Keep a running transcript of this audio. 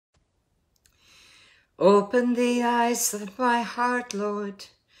Open the eyes of my heart, Lord.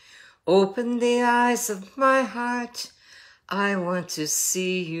 Open the eyes of my heart. I want to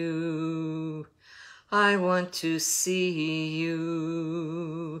see you. I want to see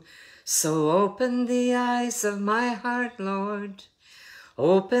you. So open the eyes of my heart, Lord.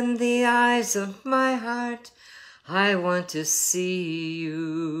 Open the eyes of my heart. I want to see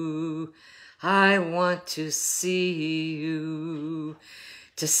you. I want to see you.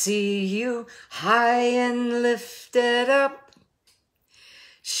 To see you high and lifted up,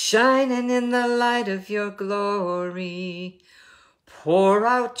 shining in the light of your glory. Pour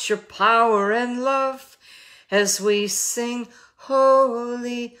out your power and love as we sing,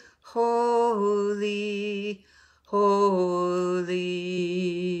 holy, holy, holy.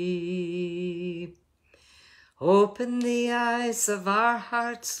 Open the eyes of our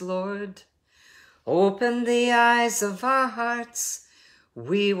hearts, Lord. Open the eyes of our hearts.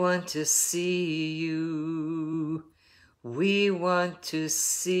 We want to see you. We want to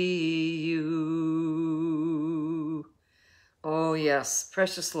see you. Oh yes,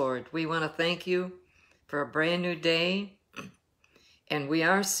 precious Lord, we want to thank you for a brand new day, and we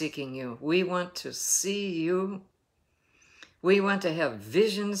are seeking you. We want to see you. We want to have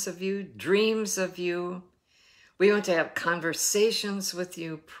visions of you, dreams of you. We want to have conversations with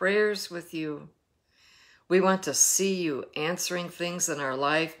you, prayers with you. We want to see you answering things in our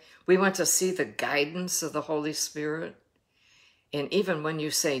life. We want to see the guidance of the Holy Spirit. And even when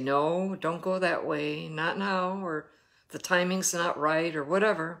you say, no, don't go that way, not now, or the timing's not right, or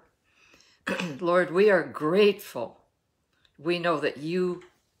whatever, Lord, we are grateful. We know that you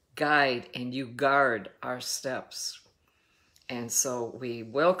guide and you guard our steps. And so we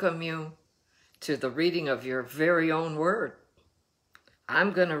welcome you to the reading of your very own word.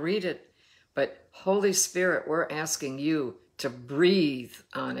 I'm going to read it. But Holy Spirit, we're asking you to breathe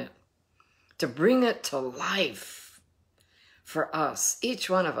on it, to bring it to life for us, each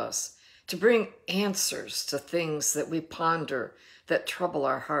one of us, to bring answers to things that we ponder, that trouble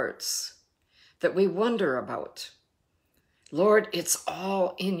our hearts, that we wonder about. Lord, it's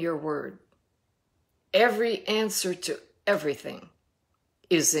all in your word. Every answer to everything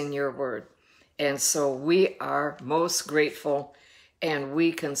is in your word. And so we are most grateful. And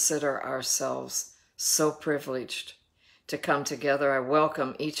we consider ourselves so privileged to come together. I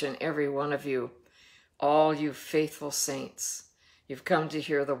welcome each and every one of you, all you faithful saints. You've come to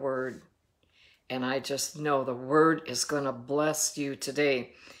hear the word. And I just know the word is going to bless you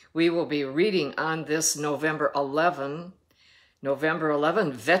today. We will be reading on this November 11,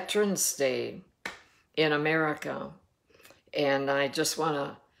 Veterans Day in America. And I just want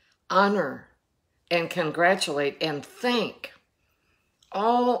to honor and congratulate and thank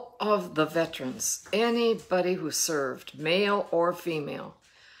all of the veterans, anybody who served, male or female.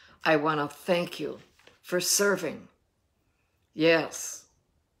 I want to thank you for serving. Yes,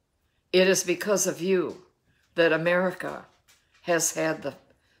 it is because of you that America has had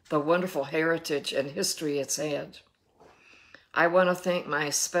the wonderful heritage and history it's had. I want to thank my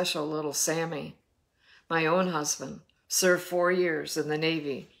special little Sammy, my own husband, served 4 years in the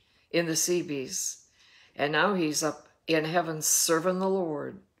Navy, in the Seabees, and now he's up in heaven serving the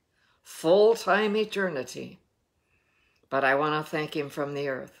Lord, full-time eternity. But I want to thank him from the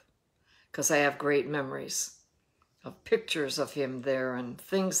earth because I have great memories of pictures of him there and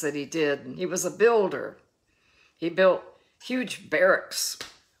things that he did. And he was a builder. He built huge barracks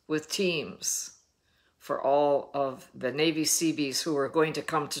with teams for all of the Navy Seabees who were going to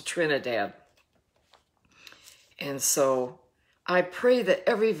come to Trinidad. And so I pray that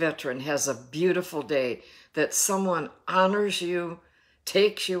every veteran has a beautiful day, that someone honors you,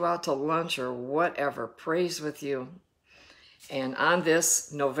 takes you out to lunch or whatever, prays with you. And on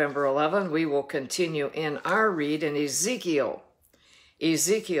this November 11, we will continue in our read in Ezekiel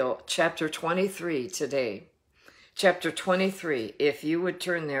chapter 23 today. Chapter 23, if you would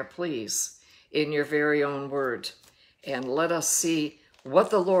turn there, please, in your very own word. And let us see what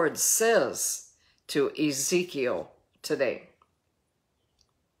the Lord says to Ezekiel today.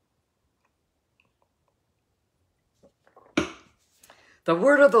 The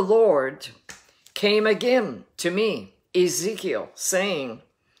word of the Lord came again to me, Ezekiel, saying,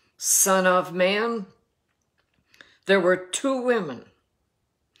 Son of man, there were 2 women,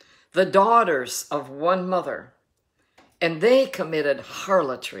 the daughters of one mother, and they committed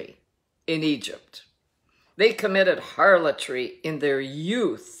harlotry in Egypt. They committed harlotry in their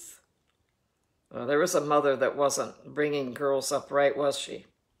youth. Well, there was a mother that wasn't bringing girls up right, was she?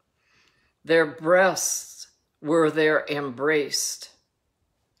 Their breasts were there embraced.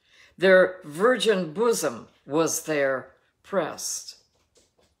 Their virgin bosom was there pressed.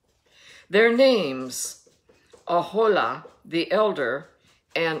 Their names, Aholah, the elder,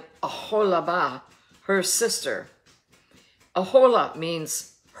 and Aholabah, her sister. Aholah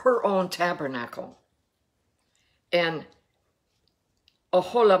means her own tabernacle. And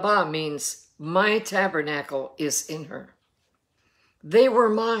Aholabah means my tabernacle is in her. They were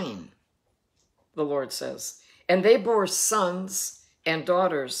mine, the Lord says, and they bore sons and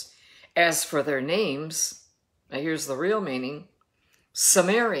daughters. As for their names, now here's the real meaning,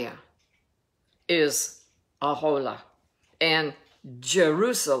 Samaria is Aholah, and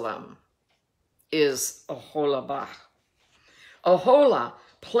Jerusalem is Aholabah. Aholah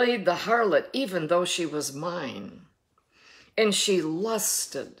played the harlot even though she was mine, and she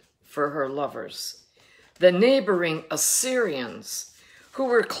lusted for her lovers, the neighboring Assyrians, who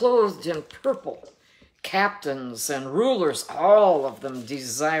were clothed in purple, captains and rulers, all of them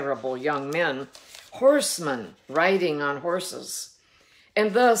desirable young men, horsemen riding on horses.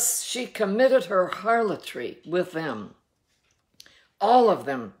 And thus she committed her harlotry with them, all of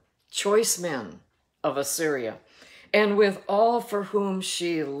them choice men of Assyria, and with all for whom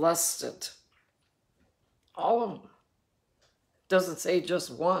she lusted. All of them. Doesn't say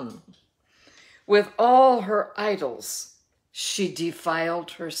just one. With all her idols, she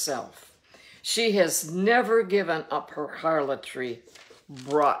defiled herself. She has never given up her harlotry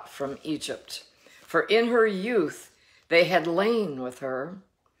brought from Egypt. For in her youth they had lain with her,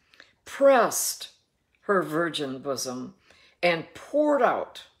 pressed her virgin bosom, and poured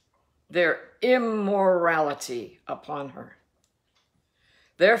out their immorality upon her.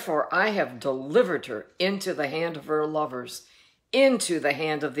 Therefore I have delivered her into the hand of her lovers, into the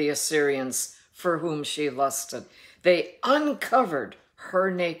hand of the Assyrians for whom she lusted. They uncovered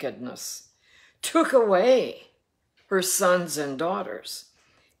her nakedness, took away her sons and daughters,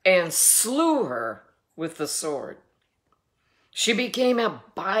 and slew her with the sword. She became a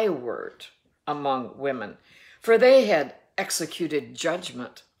byword among women, for they had executed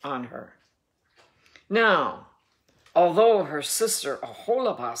judgment on her. Now, although her sister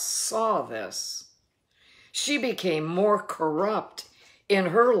Aholabah saw this, she became more corrupt in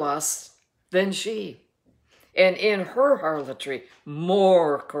her lust than she, and in her harlotry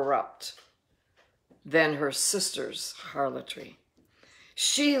more corrupt than her sister's harlotry.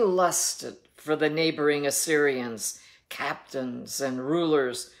 She lusted for the neighboring Assyrians, captains and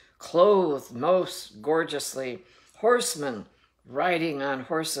rulers, clothed most gorgeously, horsemen riding on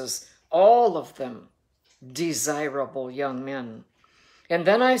horses, all of them desirable young men. And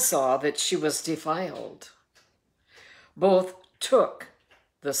then I saw that she was defiled. Both took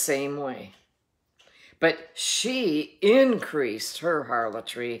the same way. But she increased her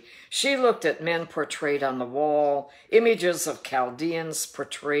harlotry. She looked at men portrayed on the wall, images of Chaldeans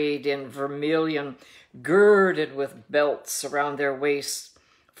portrayed in vermilion, girded with belts around their waists,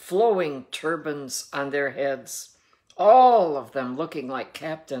 flowing turbans on their heads, all of them looking like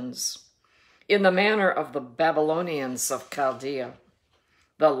captains, in the manner of the Babylonians of Chaldea,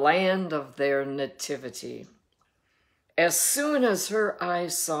 the land of their nativity. As soon as her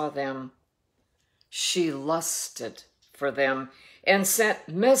eyes saw them, she lusted for them and sent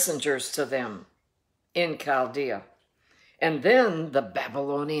messengers to them in Chaldea. And then the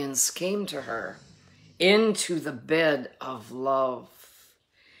Babylonians came to her into the bed of love,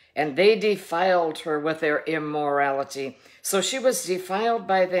 and they defiled her with their immorality. So she was defiled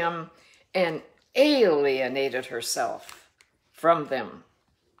by them and alienated herself from them.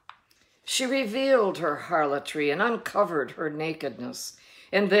 She revealed her harlotry and uncovered her nakedness,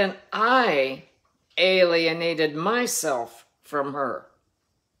 and then I alienated myself from her,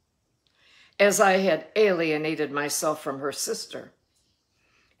 as I had alienated myself from her sister.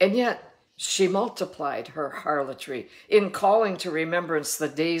 And yet she multiplied her harlotry in calling to remembrance the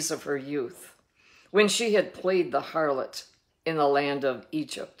days of her youth, when she had played the harlot in the land of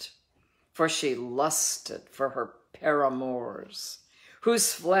Egypt. For she lusted for her paramours,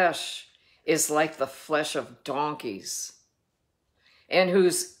 whose flesh is like the flesh of donkeys, and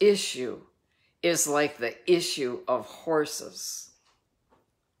whose issue is like the issue of horses.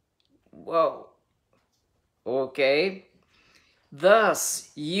 Whoa. Okay.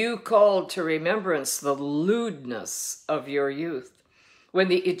 Thus you called to remembrance the lewdness of your youth, when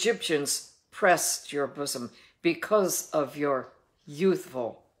the Egyptians pressed your bosom because of your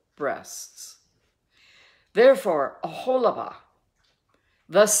youthful breasts. Therefore, Aholabah,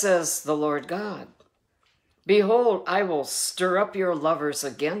 thus says the Lord God, behold, I will stir up your lovers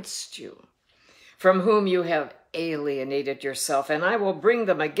against you, from whom you have alienated yourself, and I will bring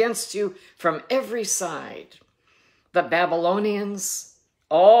them against you from every side. The Babylonians,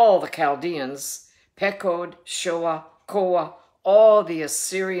 all the Chaldeans, Pekod, Shoah, Koah, all the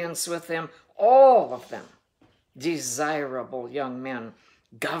Assyrians with them, all of them, desirable young men,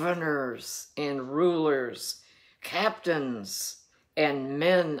 governors and rulers, captains and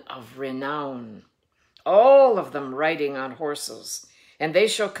men of renown, all of them riding on horses. And they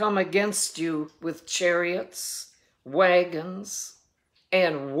shall come against you with chariots, wagons,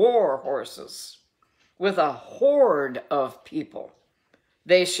 and war horses, with a horde of people.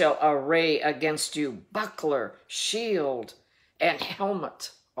 They shall array against you buckler, shield, and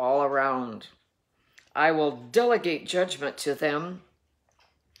helmet all around. I will delegate judgment to them,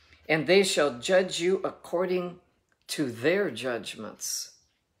 and they shall judge you according to their judgments.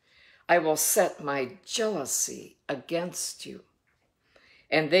 I will set my jealousy against you,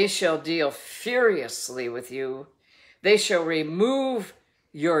 and they shall deal furiously with you. They shall remove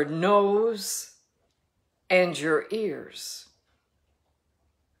your nose and your ears,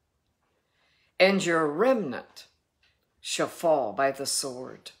 and your remnant shall fall by the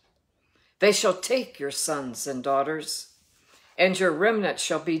sword. They shall take your sons and daughters, and your remnant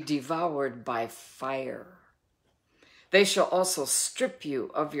shall be devoured by fire. They shall also strip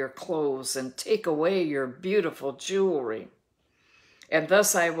you of your clothes and take away your beautiful jewelry. And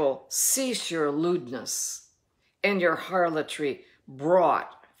thus I will cease your lewdness and your harlotry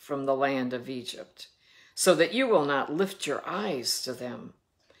brought from the land of Egypt, so that you will not lift your eyes to them,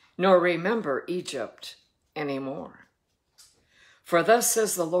 nor remember Egypt anymore. For thus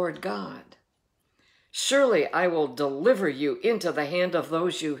says the Lord God, surely I will deliver you into the hand of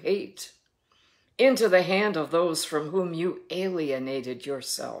those you hate, into the hand of those from whom you alienated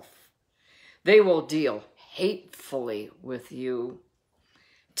yourself. They will deal hatefully with you,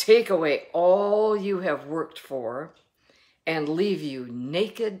 take away all you have worked for, and leave you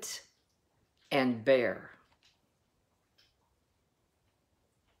naked and bare.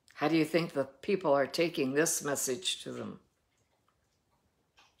 How do you think the people are taking this message to them?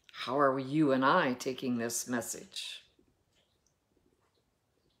 How are you and I taking this message?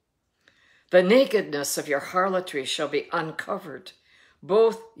 The nakedness of your harlotry shall be uncovered,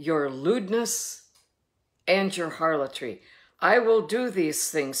 both your lewdness and your harlotry. I will do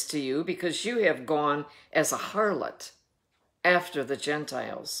these things to you because you have gone as a harlot after the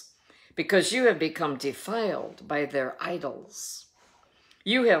Gentiles, because you have become defiled by their idols.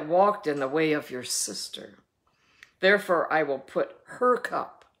 You have walked in the way of your sister. Therefore I will put her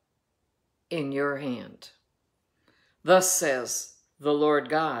cup in your hand. Thus says the Lord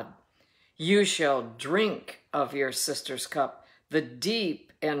God, you shall drink of your sister's cup, the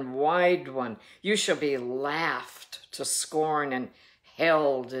deep and wide one. You shall be laughed to scorn and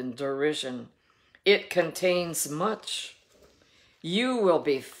held in derision. It contains much. You will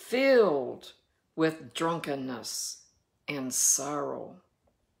be filled with drunkenness and sorrow,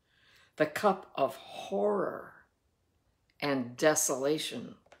 the cup of horror and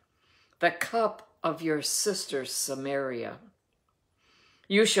desolation, the cup of your sister Samaria.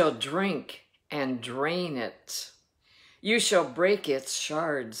 You shall drink and drain it. You shall break its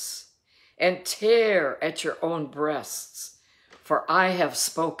shards and tear at your own breasts, for I have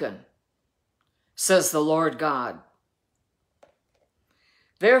spoken, says the Lord God.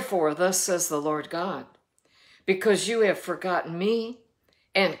 Therefore, thus says the Lord God, because you have forgotten me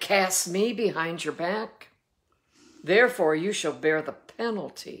and cast me behind your back, therefore you shall bear the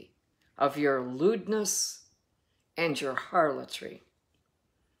penalty of your lewdness and your harlotry.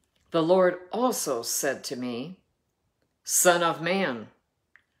 The Lord also said to me, Son of man,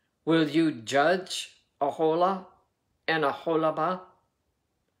 will you judge Aholah and Aholabah?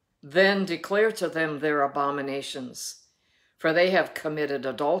 Then declare to them their abominations, for they have committed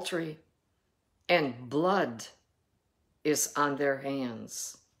adultery, and blood is on their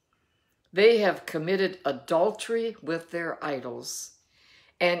hands. They have committed adultery with their idols,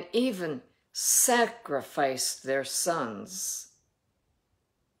 and even sacrificed their sons.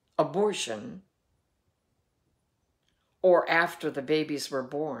 Abortion, or after the babies were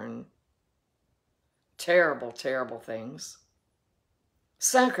born. Terrible, terrible things.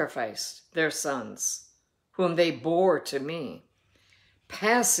 Sacrificed their sons, whom they bore to me,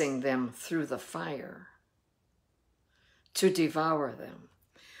 passing them through the fire to devour them.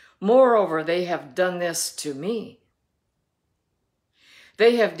 Moreover, they have done this to me.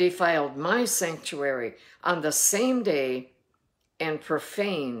 They have defiled my sanctuary on the same day and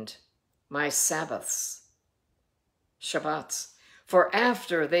profaned my Sabbaths, Shabbats. For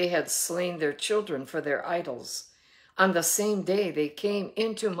after they had slain their children for their idols, on the same day they came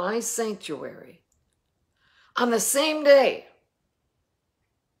into my sanctuary. On the same day,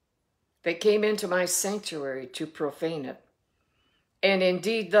 they came into my sanctuary to profane it. And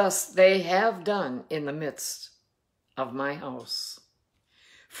indeed thus they have done in the midst of my house.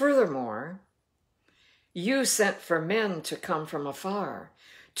 Furthermore, you sent for men to come from afar,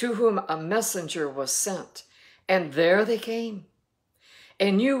 to whom a messenger was sent, and there they came.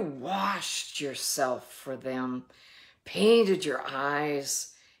 And you washed yourself for them, painted your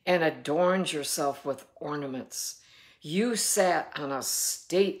eyes, and adorned yourself with ornaments. You sat on a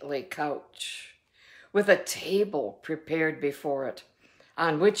stately couch, with a table prepared before it,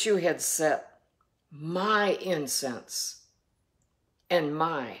 on which you had set my incense and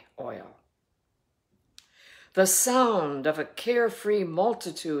my oil. The sound of a carefree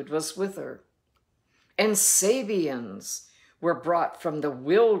multitude was with her, and Sabians were brought from the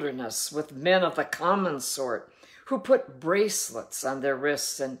wilderness with men of the common sort, who put bracelets on their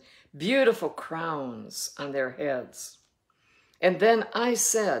wrists and beautiful crowns on their heads. And then I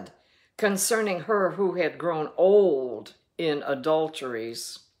said concerning her who had grown old in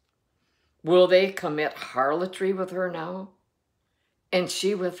adulteries, will they commit harlotry with her now, and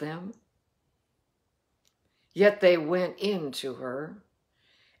she with them? Yet they went in to her,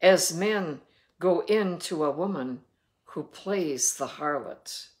 as men go into a woman who plays the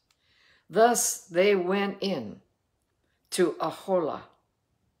harlot. Thus they went in to Aholah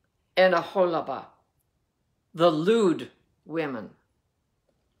and Aholabah, the lewd women.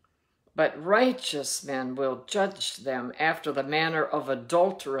 But righteous men will judge them after the manner of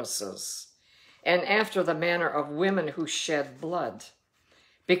adulteresses, and after the manner of women who shed blood,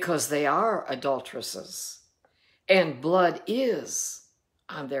 because they are adulteresses, and blood is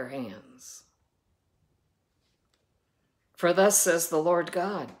on their hands. For thus says the Lord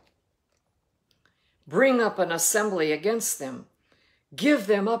God, bring up an assembly against them, give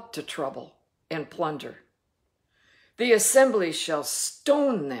them up to trouble and plunder. The assembly shall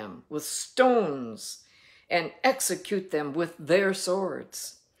stone them with stones and execute them with their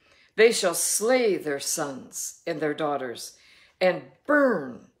swords. They shall slay their sons and their daughters and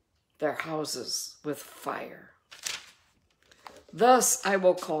burn their houses with fire. Thus I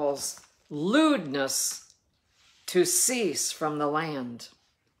will cause lewdness to cease from the land,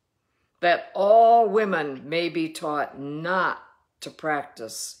 that all women may be taught not to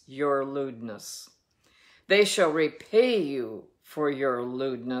practice your lewdness. They shall repay you for your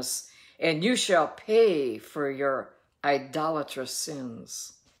lewdness, and you shall pay for your idolatrous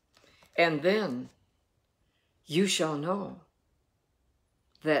sins. And then you shall know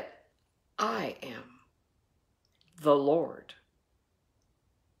that I am the Lord.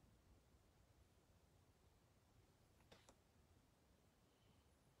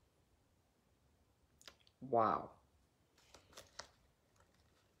 Wow.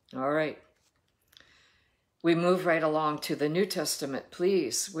 All right. We move right along to the New Testament,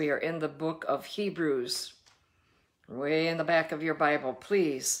 please. We are in the book of Hebrews, way in the back of your Bible.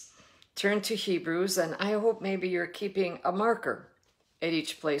 Please turn to Hebrews, and I hope maybe you're keeping a marker at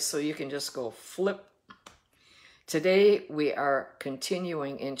each place so you can just go flip. Today we are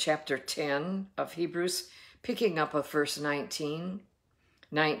continuing in chapter 10 of Hebrews, picking up with verse 19.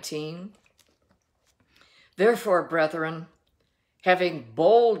 Therefore, brethren, having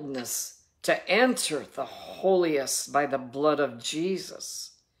boldness to enter the holiest by the blood of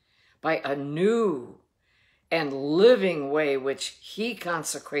Jesus, by a new and living way which he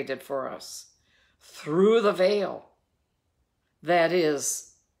consecrated for us, through the veil, that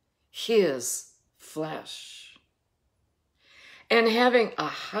is, his flesh. And having a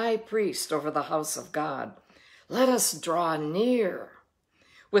high priest over the house of God, let us draw near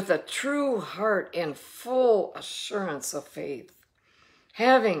with a true heart and full assurance of faith,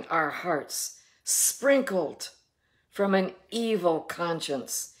 having our hearts sprinkled from an evil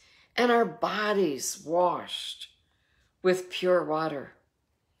conscience and our bodies washed with pure water.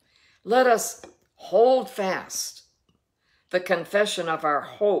 Let us hold fast the confession of our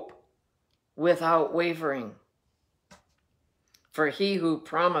hope without wavering, for he who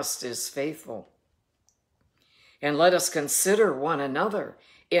promised is faithful. And let us consider one another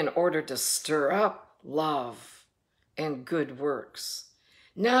in order to stir up love and good works,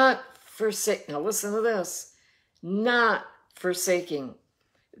 not forsaking, now listen to this, not forsaking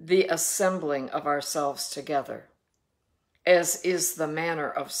the assembling of ourselves together, as is the manner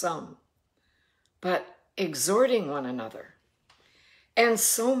of some, but exhorting one another, and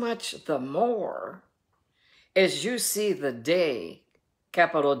so much the more as you see the day,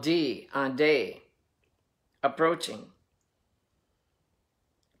 capital D on day, approaching.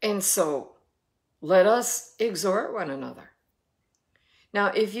 And so let us exhort one another. Now,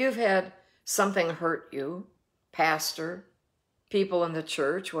 if you've had something hurt you, pastor, people in the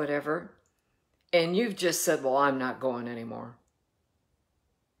church, whatever, and you've just said, well, I'm not going anymore.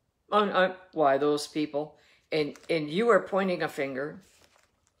 Why those people? and you are pointing a finger,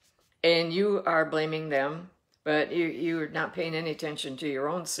 and you are blaming them, but you're not paying any attention to your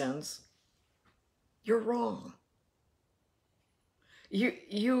own sins, you're wrong.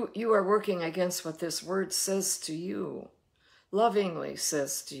 You are working against what this word says to you, lovingly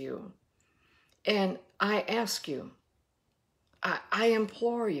says to you. And I ask you, I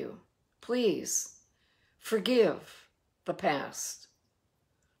implore you, please forgive the past.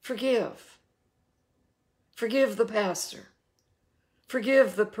 Forgive. Forgive the pastor.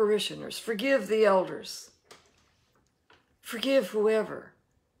 Forgive the parishioners. Forgive the elders. Forgive whoever.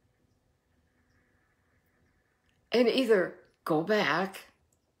 And either go back,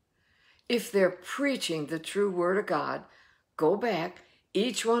 if they're preaching the true word of God, go back.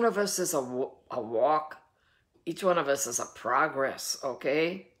 Each one of us is a walk. Each one of us is a progress,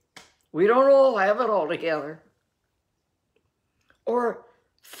 okay? We don't all have it all together. Or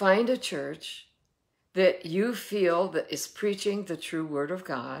find a church that you feel that is preaching the true word of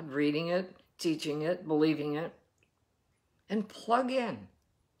God, reading it, teaching it, believing it, and plug in.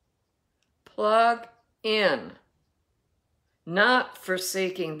 Plug in. Not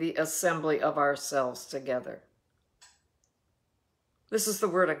forsaking the assembly of ourselves together. This is the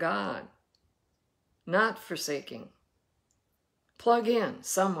word of God. Not forsaking. Plug in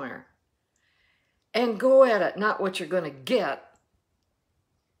somewhere. And go at it, not what you're going to get,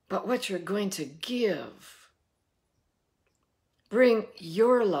 but what you're going to give. Bring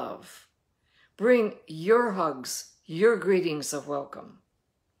your love. Bring your hugs, your greetings of welcome,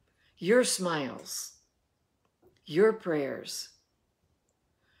 your smiles, your prayers.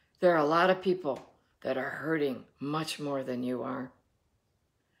 There are a lot of people that are hurting much more than you are.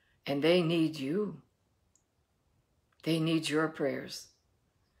 And they need you. They need your prayers.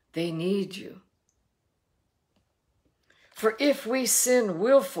 They need you. For if we sin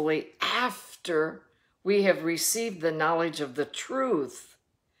willfully after we have received the knowledge of the truth,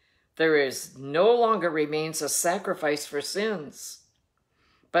 there is no longer remains a sacrifice for sins,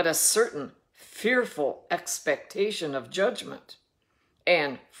 but a certain fearful expectation of judgment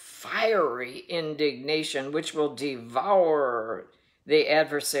and fiery indignation which will devour the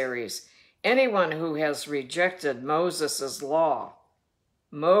adversaries. Anyone who has rejected Moses' law,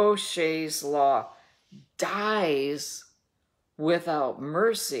 Moshe's law, dies without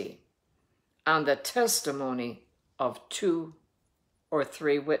mercy on the testimony of 2 or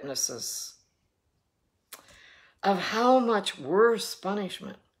 3 witnesses. Of how much worse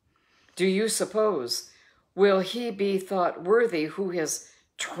punishment do you suppose will he be thought worthy who has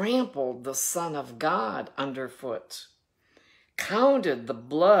trampled the Son of God underfoot, counted the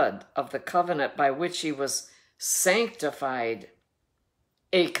blood of the covenant by which he was sanctified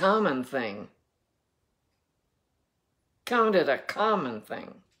a common thing, counted a common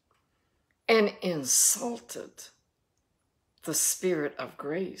thing, and insulted the Spirit of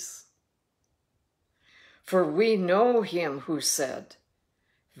grace? For we know him who said,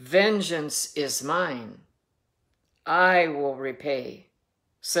 "Vengeance is mine, I will repay,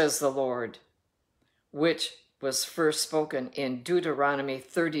 says the Lord," which was first spoken in Deuteronomy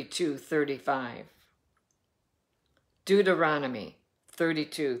 32:35. Deuteronomy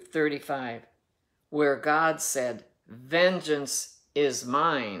 32:35, where God said, "Vengeance is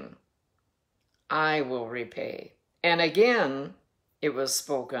mine, I will repay." And again it was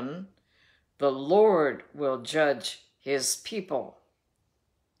spoken, "The Lord will judge his people."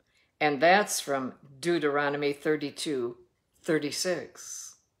 And that's from Deuteronomy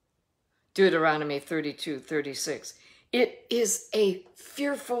 32:36. Deuteronomy 32:36. It is a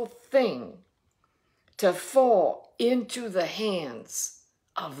fearful thing to fall into the hands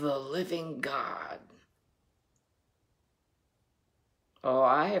of the living God. Oh,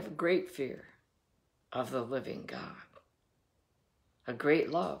 I have a great fear of the living God, a great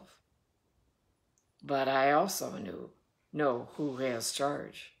love. But I also know who has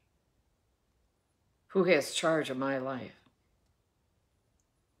charge. Who has charge of my life?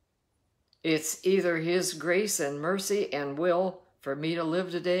 It's either his grace and mercy and will for me to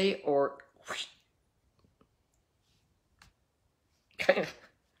live today, or and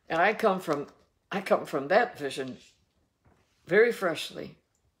I come from that vision very freshly.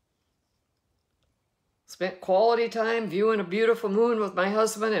 Spent quality time viewing a beautiful moon with my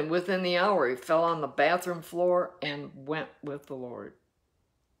husband, and within the hour he fell on the bathroom floor and went with the Lord.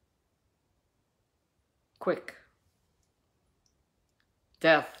 Quick.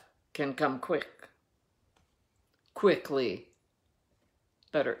 Death can come quick. Quickly.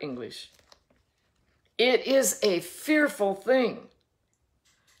 Better English. It is a fearful thing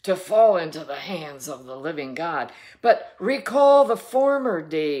to fall into the hands of the living God. But recall the former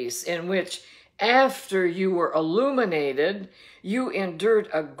days in which, after you were illuminated, you endured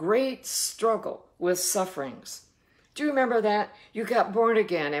a great struggle with sufferings. Do you remember that? You got born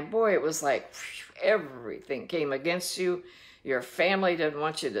again, and boy, it was like everything came against you. Your family didn't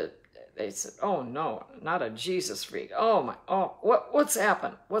want you to. They said, "Oh no, not a Jesus freak." Oh my, oh, what's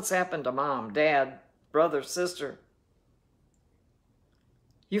happened? What's happened to mom, dad, brother, sister?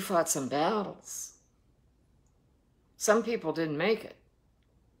 You fought some battles. Some people didn't make it.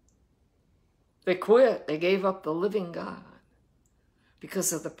 They quit. They gave up the living God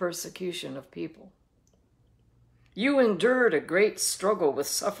because of the persecution of people. You endured a great struggle with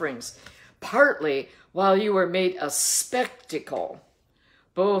sufferings, partly while you were made a spectacle,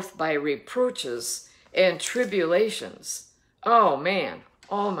 both by reproaches and tribulations. Oh man,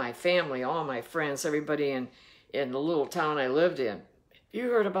 all my family, all my friends, everybody in the little town I lived in.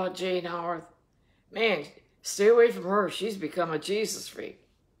 You heard about Jane HOWERTH? Man, stay away from her. She's become a Jesus freak.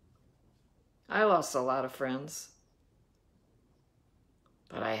 I lost a lot of friends,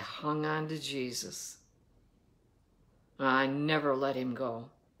 but I hung on to Jesus. I never let him go,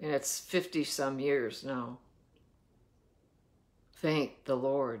 and it's 50-some years now. Thank the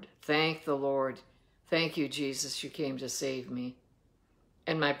Lord. Thank the Lord. Thank you, Jesus, you came to save me.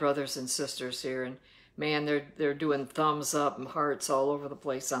 And my brothers and sisters here, and man, they're doing thumbs up and hearts all over the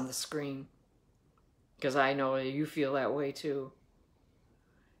place on the screen, because I know you feel that way too.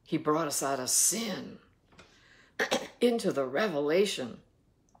 He brought us out of sin into the revelation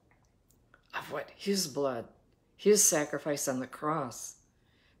of what his blood, his sacrifice on the cross,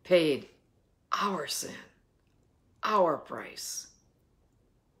 paid our sin, our price,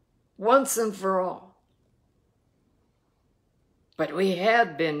 once and for all. But we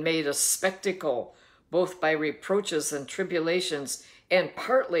had been made a spectacle, both by reproaches and tribulations, and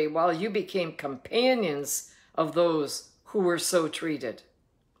partly while you became companions of those who were so treated.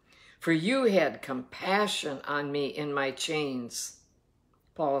 For you had compassion on me in my chains,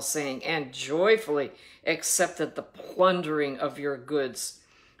 Paul is saying, and joyfully accepted the plundering of your goods,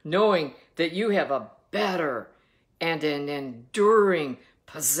 knowing that you have a better and an enduring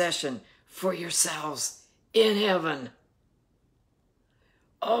possession for yourselves in heaven.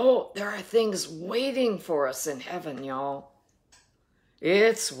 Oh, there are things waiting for us in heaven, y'all.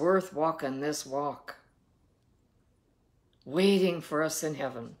 It's worth walking this walk. Waiting for us in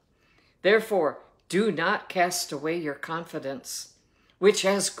heaven. Therefore, do not cast away your confidence, which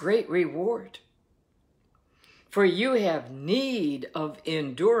has great reward. For you have need of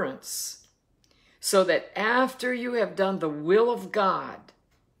endurance, so that after you have done the will of God,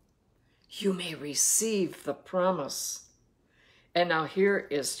 you may receive the promise. And now here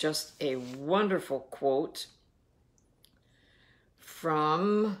is just a wonderful quote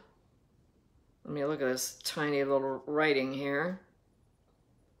from, let me look at this tiny little writing here.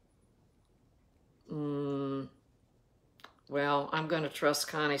 Well, I'm going to trust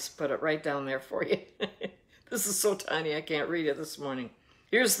Connie to put it right down there for you. This is so tiny I can't read it this morning.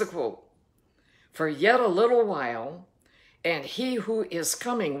 Here's the quote. For yet a little while, and he who is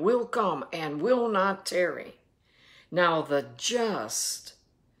coming will come and will not tarry. Now the just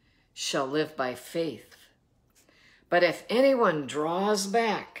shall live by faith. But if anyone draws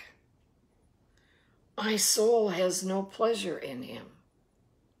back, my soul has no pleasure in him.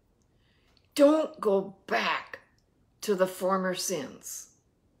 Don't go back to the former sins.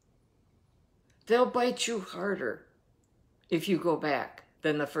 They'll bite you harder if you go back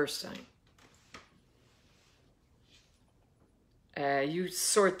than the first time. You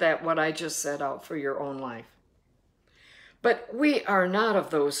sort that what I just said out for your own life. But we are not of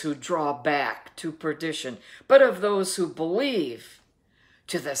those who draw back to perdition, but of those who believe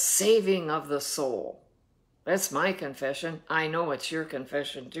to the saving of the soul. That's my confession. I know it's your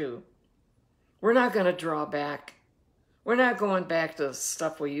confession too. We're not going to draw back. We're not going back to the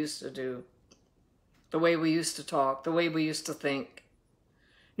stuff we used to do, the way we used to talk, the way we used to think.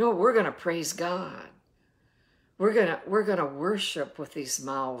 No, we're going to praise God. We're going to worship with these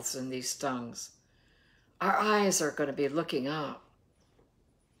mouths and these tongues. Our eyes are going to be looking up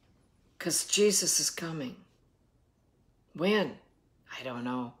because Jesus is coming. When? I don't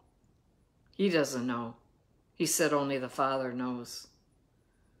know. He doesn't know. He said only the Father knows.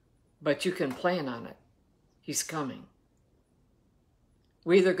 But you can plan on it. He's coming.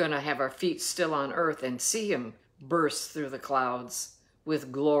 We're either going to have our feet still on earth and see him burst through the clouds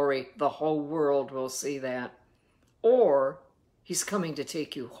with glory. The whole world will see that. Or he's coming to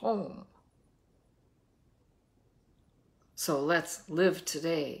take you home. So let's live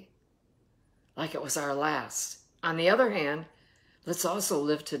today like it was our last. On the other hand, let's also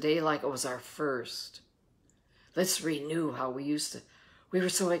live today like it was our first. Let's renew how we used to. We were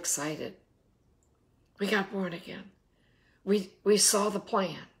so excited. We got born again. We saw the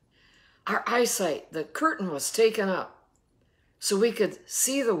plan. Our eyesight, the curtain was taken up so we could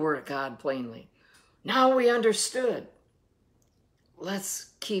see the Word of God plainly. Now we understood.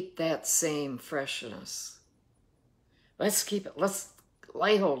 Let's keep that same freshness. Let's keep it. Let's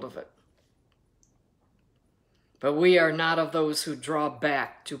lay hold of it. But we are not of those who draw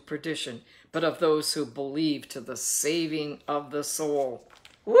back to perdition, but of those who believe to the saving of the soul.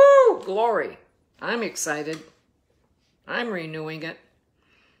 Woo! Glory! I'm excited. I'm renewing it.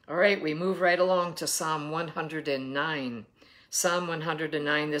 All right, we move right along to Psalm 109. Psalm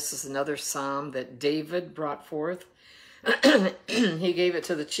 109, this is another psalm that David brought forth. He gave it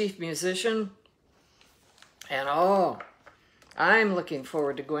to the chief musician. And I'm looking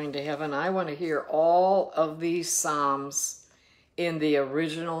forward to going to heaven. I want to hear all of these psalms in the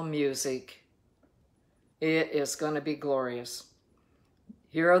original music. It is going to be glorious.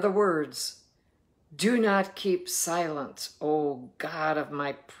 Here are the words. Do not keep silent, O God of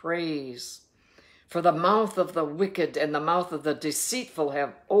my praise, for the mouth of the wicked and the mouth of the deceitful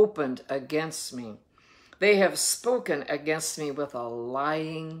have opened against me. They have spoken against me with a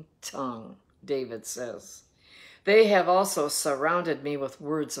lying tongue, David says. They have also surrounded me with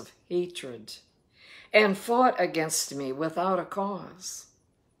words of hatred and fought against me without a cause.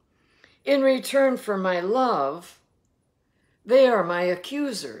 In return for my love, they are my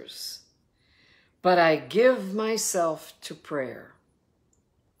accusers. But I give myself to prayer.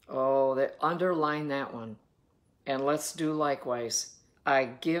 Oh, underline that one. And let's do likewise. I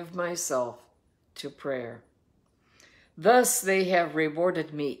give myself to prayer. Thus they have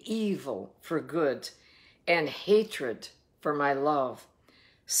rewarded me evil for good and hatred for my love.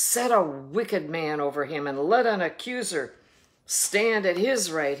 Set a wicked man over him and let an accuser stand at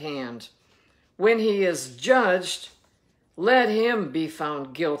his right hand. When he is judged, let him be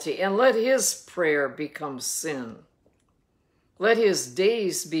found guilty, and let his prayer become sin. Let his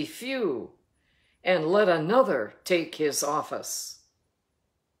days be few, and let another take his office.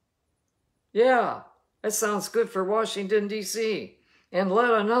 Yeah, that sounds good for Washington, D.C. And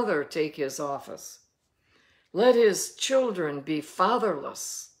let another take his office. Let his children be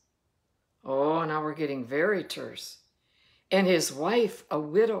fatherless. Oh, now we're getting very terse. And his wife a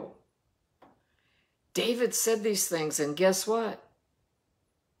widow. David said these things, and guess what?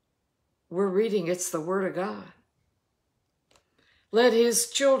 We're reading, it's the Word of God. Let his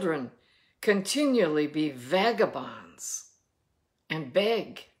children continually be vagabonds and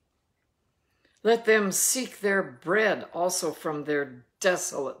beg. Let them seek their bread also from their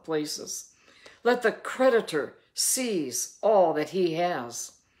desolate places. Let the creditor seize all that he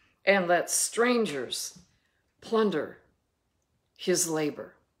has, and let strangers plunder his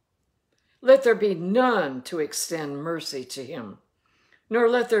labor. Let there be none to extend mercy to him, nor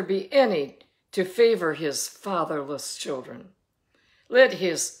let there be any to favor his fatherless children. Let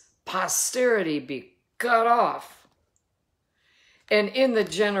his posterity be cut off, and in the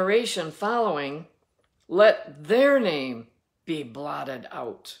generation following, let their name be blotted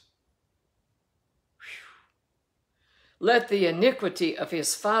out. Let the iniquity of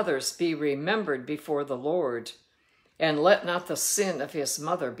his fathers be remembered before the Lord, and let not the sin of his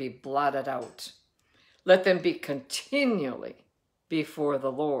mother be blotted out. Let them be continually before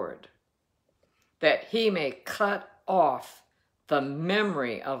the Lord, that he may cut off the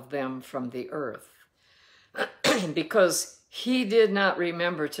memory of them from the earth. Because he did not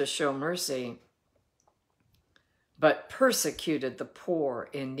remember to show mercy, but persecuted the poor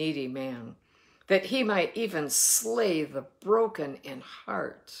and needy man, that he might even slay the broken in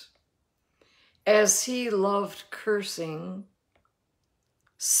heart. As he loved cursing,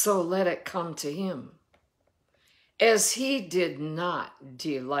 so let it come to him. As he did not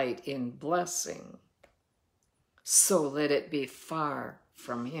delight in blessing, so let it be far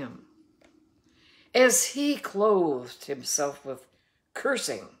from him. As he clothed himself with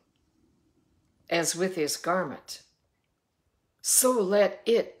cursing, as with his garment, so let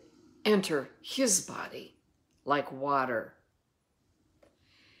it enter his body like water,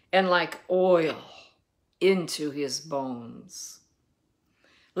 and like oil into his bones.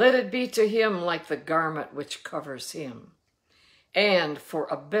 Let it be to him like the garment which covers him, and for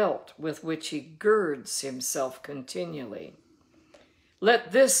a belt with which he girds himself continually.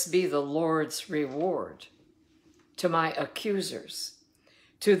 Let this be the Lord's reward to my accusers,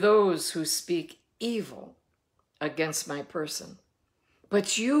 to those who speak evil against my person.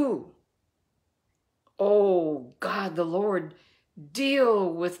 But you, O God the Lord,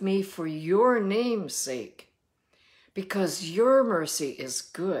 deal with me for your name's sake, because your mercy is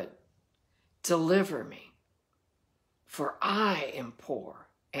good. Deliver me, for I am poor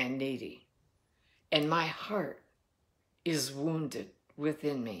and needy. and my heart is wounded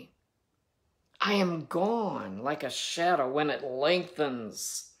within me. I am gone like a shadow when it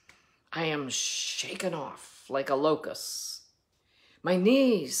lengthens. I am shaken off like a locust. My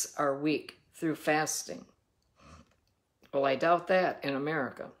knees are weak through fasting. Well, I doubt that in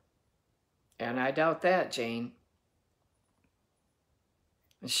America. And I doubt that, Jane.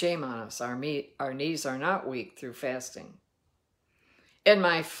 And shame on us. Our knees are not weak through fasting. And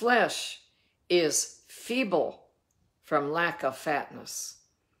my flesh is feeble from lack of fatness.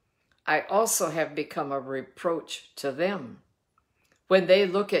 I also have become a reproach to them. When they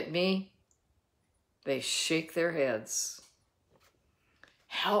look at me, they shake their heads.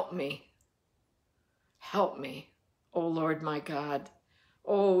 Help me. Help me, O Lord my God.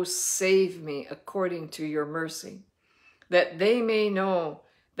 Oh, save me according to your mercy, that they may know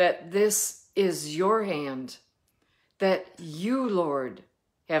that this is your hand, that you, Lord,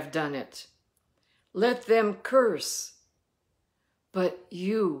 have done it. Let them curse, but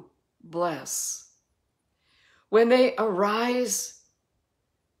you bless. When they arise,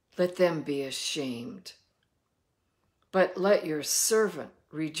 let them be ashamed. But let your servant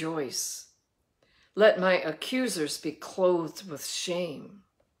rejoice. Let my accusers be clothed with shame,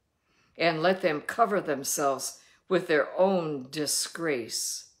 and let them cover themselves with their own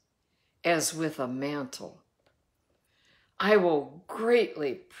disgrace, as with a mantle. I will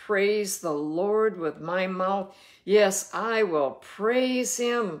greatly praise the Lord with my mouth. Yes, I will praise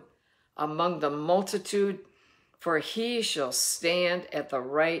him among the multitude, for he shall stand at the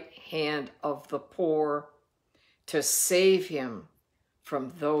right hand of the poor to save him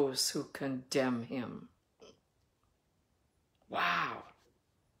from those who condemn him. Wow.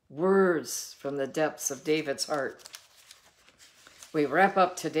 Words from the depths of David's heart. We wrap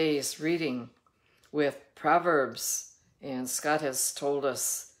up today's reading with Proverbs, and Scott has told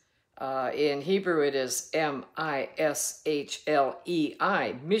us in Hebrew it is M-I-S-H-L-E-I.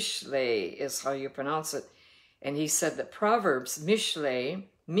 Mishlei is how you pronounce it. And he said that Proverbs, Mishlei,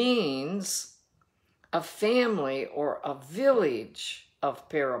 means a family or a village of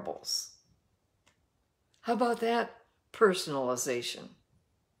parables. How about that personalization?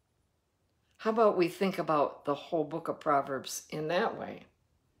 How about we think about the whole book of Proverbs in that way?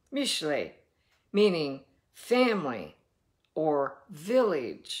 Mishlei, meaning family or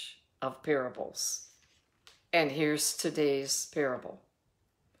village of parables. And here's today's parable.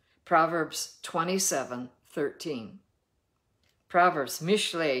 Proverbs 27:13. Proverbs,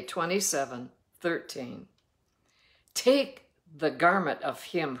 Mishlei 27:13. Take the garment of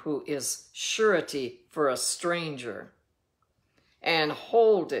him who is surety for a stranger, and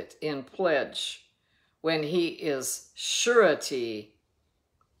hold it in pledge when he is surety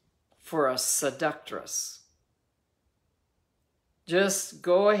for a seductress. Just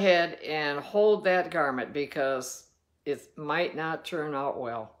go ahead and hold that garment, because it might not turn out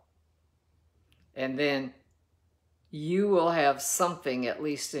well. And then you will have something at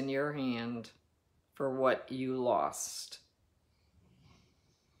least in your hand for what you lost.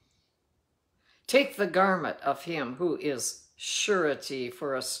 Take the garment of him who is surety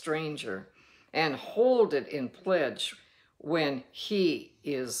for a stranger, and hold it in pledge when he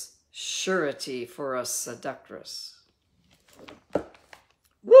is surety for a seductress.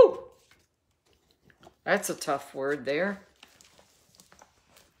 Woo! That's a tough word there.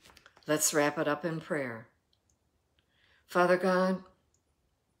 Let's wrap it up in prayer. Father God,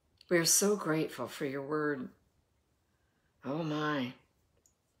 we are so grateful for your word. Oh my.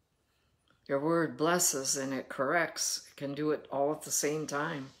 Your word blesses and it corrects. It can do it all at the same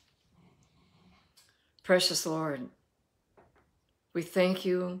time. Precious Lord, we thank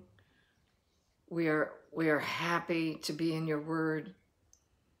you. We are happy to be in your word.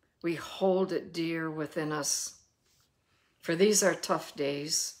 We hold it dear within us. For these are tough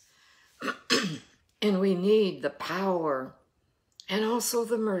days. And we need the power and also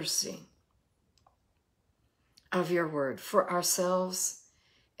the mercy of your word for ourselves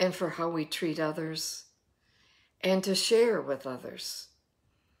and for how we treat others, and to share with others,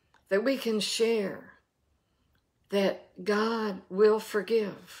 that we can share that God will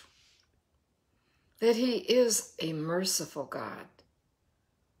forgive, that he is a merciful God,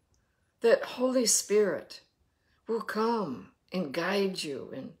 that Holy Spirit will come and guide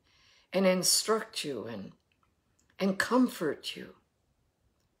you and instruct you and comfort you.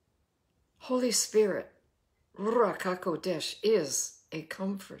 Holy Spirit, Ruach HaKodesh, is a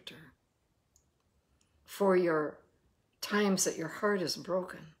comforter for your times that your heart is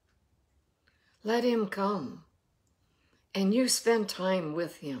broken. Let him come and you spend time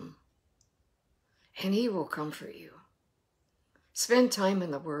with him, and he will comfort you. Spend time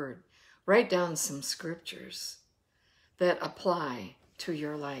in the word. Write down some scriptures that apply to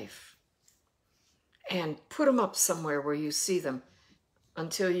your life and put them up somewhere where you see them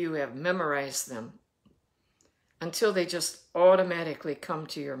until you have memorized them, until they just automatically come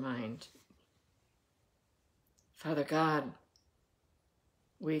to your mind. Father God,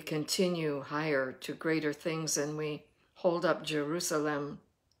 we continue higher to greater things, and we hold up Jerusalem.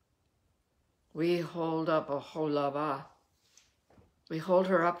 We hold up Oholabah. We hold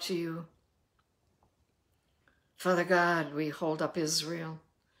her up to you. Father God, we hold up Israel.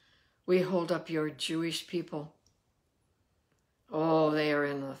 We hold up your Jewish people. Oh, they are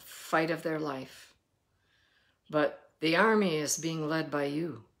in the fight of their life. But the army is being led by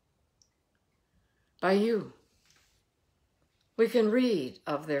you. By you. We can read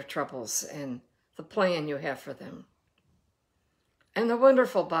of their troubles and the plan you have for them. And the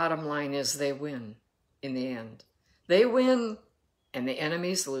wonderful bottom line is they win in the end. They win and the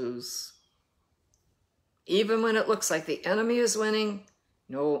enemies lose. Even when it looks like the enemy is winning,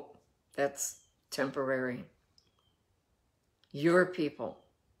 no, that's temporary. Your people,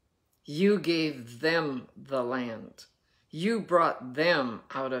 you gave them the land. You brought them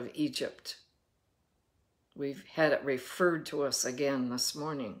out of Egypt. We've had it referred to us again this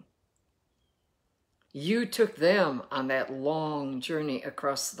morning. You took them on that long journey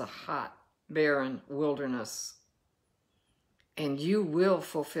across the hot, barren wilderness, and you will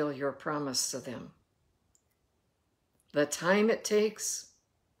fulfill your promise to them. The time it takes,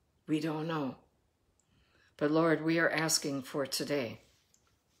 we don't know. But Lord, we are asking for today.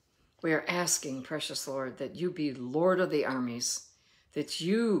 We are asking, precious Lord, that you be Lord of the armies, that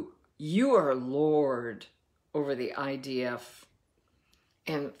you are Lord over the IDF.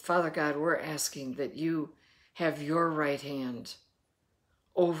 And Father God, we're asking that you have your right hand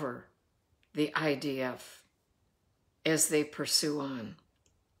over the IDF as they pursue on.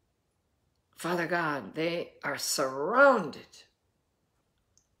 Father God, they are surrounded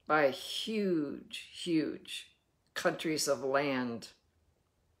by huge, huge countries of land,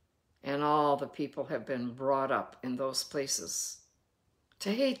 and all the people have been brought up in those places to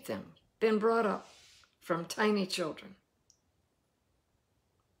hate them, been brought up from tiny children.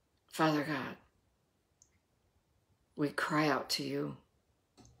 Father God, we cry out to you.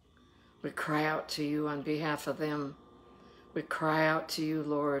 We cry out to you on behalf of them. We cry out to you,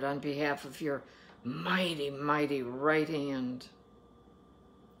 Lord, on behalf of your mighty, mighty right hand.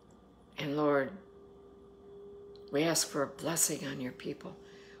 And Lord, we ask for a blessing on your people.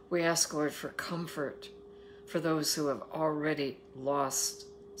 We ask, Lord, for comfort for those who have already lost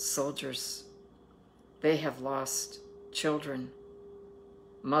soldiers. They have lost children,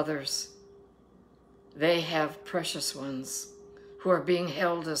 mothers. They have precious ones who are being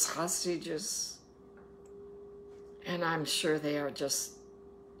held as hostages. And I'm sure they are just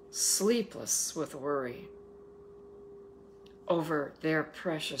sleepless with worry over their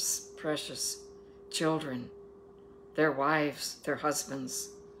precious, precious children, their wives, their husbands,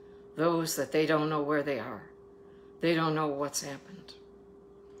 those that they don't know where they are. They don't know what's happened.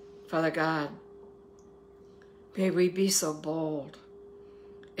 Father God, may we be so bold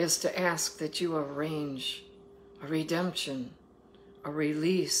as to ask that you arrange a redemption, a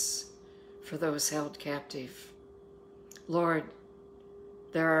release for those held captive. Lord,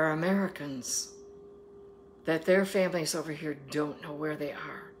 there are Americans that their families over here don't know where they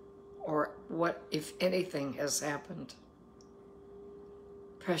are or what, if anything, has happened.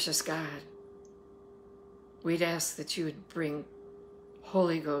 Precious God, we'd ask that you would bring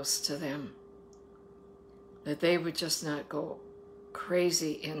Holy Ghost to them, that they would just not go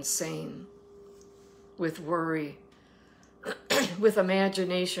crazy, insane with worry, with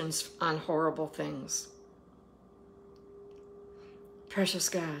imaginations on horrible things. Precious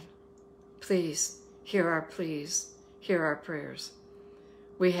God, please hear our pleas, hear our prayers.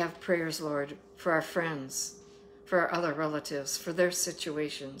 We have prayers, Lord, for our friends, for our other relatives, for their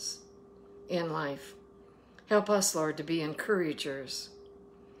situations in life. Help us, Lord, to be encouragers.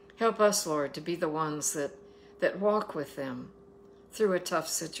 Help us, Lord, to be the ones that walk with them through a tough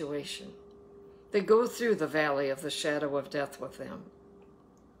situation. They go through the valley of the shadow of death with them.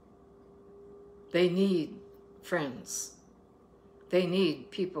 They need friends. They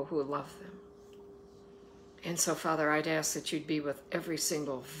need people who love them. And so, Father, I'd ask that you'd be with every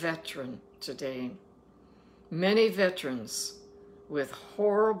single veteran today. Many veterans with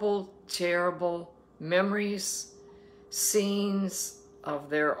horrible, terrible memories, scenes of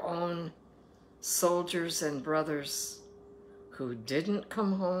their own soldiers and brothers who didn't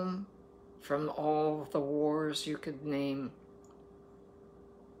come home from all the wars you could name.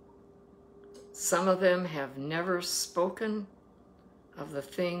 Some of them have never spoken of the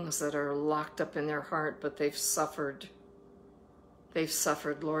things that are locked up in their heart, but they've suffered. They've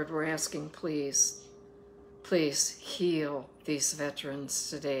suffered, Lord. We're asking, please, please heal these veterans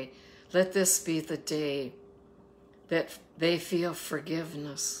today. Let this be the day that they feel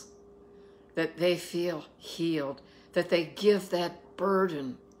forgiveness, that they feel healed, that they give that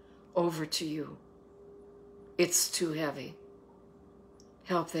burden over to you. It's too heavy.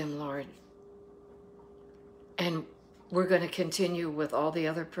 Help them, Lord. And we're going to continue with all the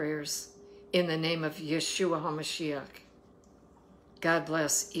other prayers in the name of Yeshua HaMashiach. God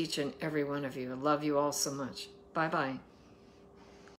bless each and every one of you. I love you all so much. Bye-bye.